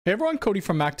Hey everyone, Cody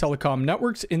from Mac Telecom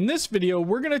Networks. In this video,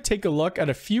 we're going to take a look at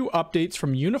a few updates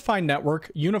from Unifi Network,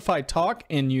 Unifi Talk,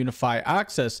 and Unifi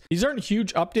Access. These aren't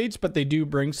huge updates, but they do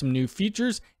bring some new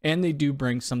features and they do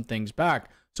bring some things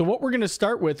back. So what we're going to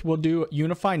start with, we'll do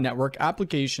Unifi Network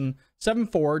Application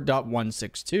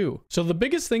 74.162. So the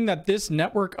biggest thing that this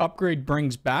network upgrade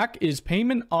brings back is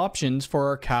payment options for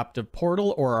our captive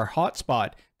portal or our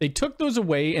hotspot. They took those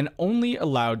away and only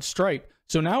allowed Stripe.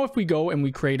 So now if we go and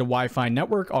we create a Wi-Fi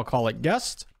network, I'll call it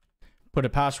guest, put a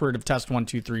password of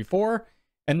test1234,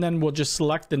 and then we'll just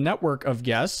select the network of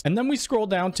guests. And then we scroll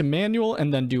down to manual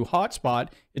and then do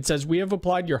hotspot. It says we have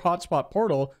applied your hotspot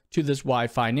portal to this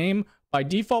Wi-Fi name. By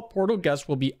default, portal guests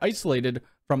will be isolated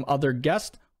from other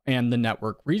guests and the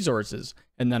network resources.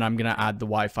 And then I'm going to add the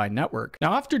Wi-Fi network.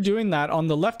 Now, after doing that, on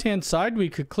the left-hand side, we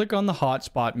could click on the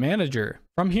hotspot manager.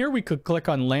 From here, we could click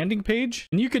on landing page,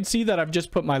 and you can see that I've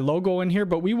just put my logo in here,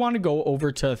 but we want to go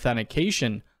over to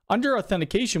authentication. Under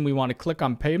authentication, we want to click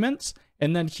on payments,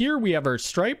 and then here we have our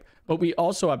Stripe, but we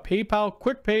also have PayPal,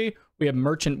 QuickPay, we have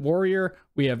Merchant Warrior,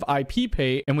 we have IP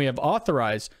Pay, and we have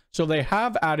Authorize. So they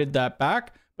have added that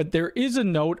back. But there is a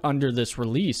note under this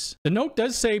release. The note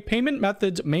does say payment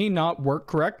methods may not work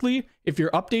correctly. If you're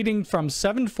updating from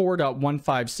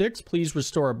 7.4.156, please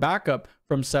restore a backup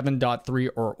from 7.3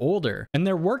 or older. And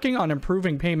they're working on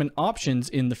improving payment options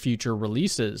in the future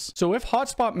releases. So if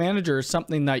Hotspot Manager is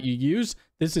something that you use,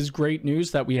 this is great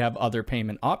news that we have other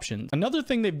payment options. Another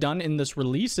thing they've done in this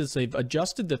release is they've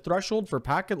adjusted the threshold for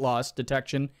packet loss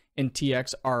detection and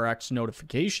TXRX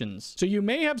notifications. So you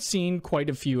may have seen quite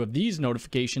a few of these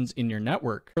notifications in your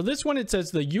network. For this one, it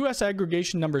says the US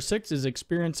aggregation number 6 is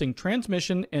experiencing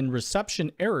transmission and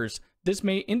reception errors. This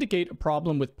may indicate a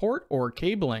problem with port or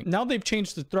cabling. Now they've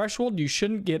changed the threshold, you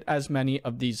shouldn't get as many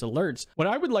of these alerts. What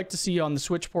I would like to see on the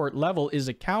switch port level is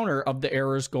a counter of the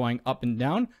errors going up and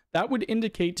down. That would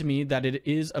indicate to me that it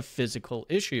is a physical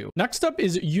issue. Next up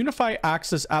is Unifi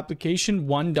Access Application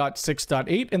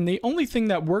 1.6.8, and the only thing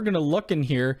that we're going to look in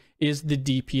here is the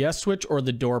DPS switch or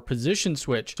the door position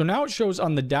switch. So now it shows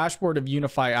on the dashboard of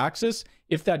Unifi Access,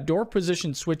 if that door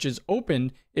position switch is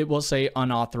opened, it will say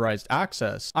unauthorized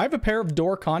access. I have a pair of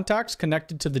door contacts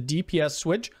connected to the DPS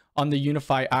switch on the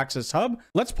Unifi Access Hub.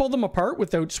 Let's pull them apart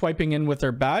without swiping in with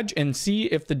our badge and see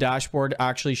if the dashboard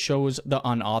actually shows the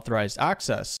unauthorized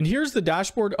access. And here's the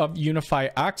dashboard of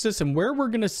Unifi Access, and where we're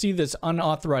going to see this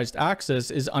unauthorized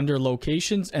access is under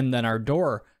locations and then our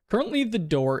door. Currently the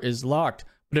door is locked,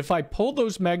 but if I pull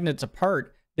those magnets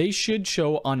apart, they should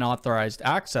show unauthorized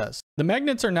access. The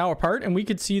magnets are now apart and we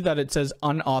could see that it says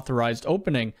unauthorized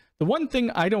opening. The one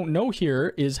thing I don't know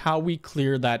here is how we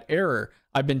clear that error.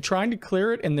 I've been trying to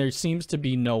clear it and there seems to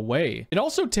be no way. It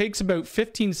also takes about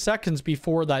 15 seconds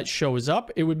before that shows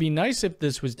up. It would be nice if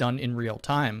this was done in real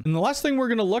time. And the last thing we're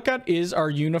going to look at is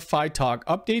our Unifi Talk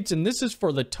updates, and this is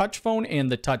for the Touch Phone and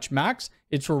the Touch Max.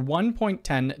 It's for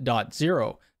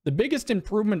 1.10.0. The biggest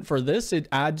improvement for this, it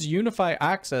adds Unifi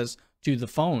Access to the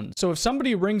phone. So if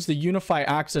somebody rings the Unifi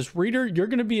Access reader, you're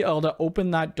going to be able to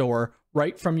open that door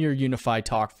right from your Unifi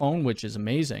Talk phone, which is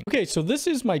amazing. Okay, so this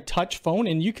is my touch phone,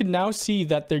 and you can now see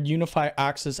that their Unifi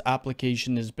Access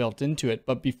application is built into it.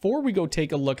 But before we go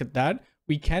take a look at that,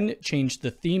 we can change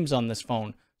the themes on this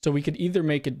phone. So we could either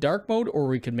make it dark mode or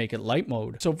we could make it light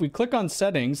mode. So if we click on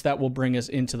settings, that will bring us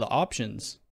into the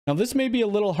options. Now this may be a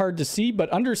little hard to see,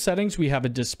 but under settings, we have a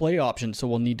display option. So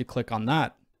we'll need to click on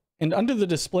that. And under the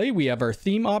display, we have our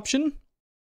theme option.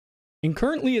 And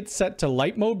currently it's set to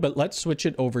light mode, but let's switch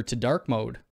it over to dark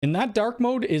mode. And that dark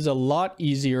mode is a lot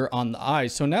easier on the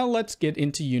eyes. So now let's get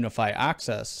into Unifi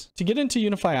Access. To get into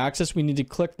Unifi Access, we need to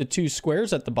click the two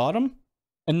squares at the bottom,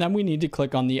 and then we need to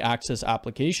click on the Access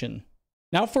application.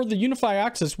 Now for the Unifi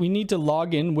Access, we need to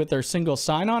log in with our single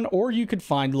sign-on, or you could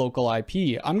find local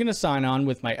IP. I'm going to sign on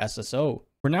with my SSO.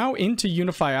 We're now into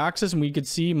Unifi Access, and we could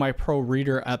see my Pro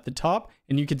Reader at the top,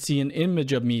 and you could see an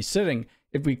image of me sitting.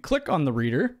 If we click on the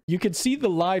reader, you could see the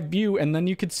live view, and then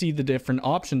you could see the different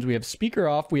options. We have speaker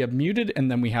off, we have muted,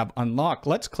 and then we have unlock.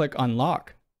 Let's click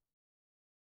unlock.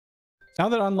 Now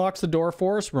that unlocks the door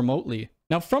for us remotely.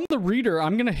 Now from the reader,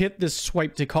 I'm going to hit this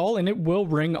swipe to call, and it will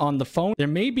ring on the phone. There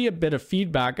may be a bit of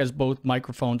feedback as both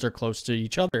microphones are close to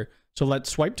each other. So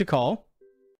let's swipe to call.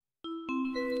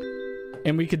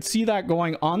 And we could see that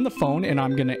going on the phone, and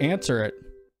I'm going to answer it.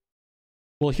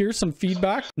 We'll hear some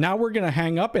feedback. Now we're going to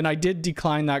hang up, and I did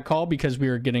decline that call because we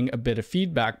were getting a bit of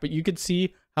feedback, but you could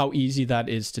see how easy that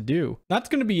is to do. That's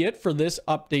going to be it for this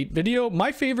update video.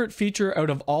 My favorite feature out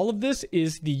of all of this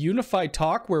is the Unifi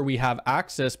Talk, where we have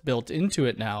access built into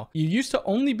it now. You used to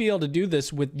only be able to do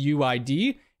this with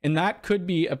UID, and that could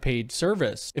be a paid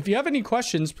service. If you have any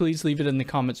questions, please leave it in the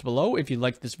comments below. If you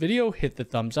liked this video, hit the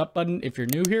thumbs up button. If you're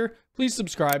new here, please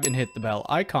subscribe and hit the bell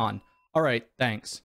icon. All right, thanks.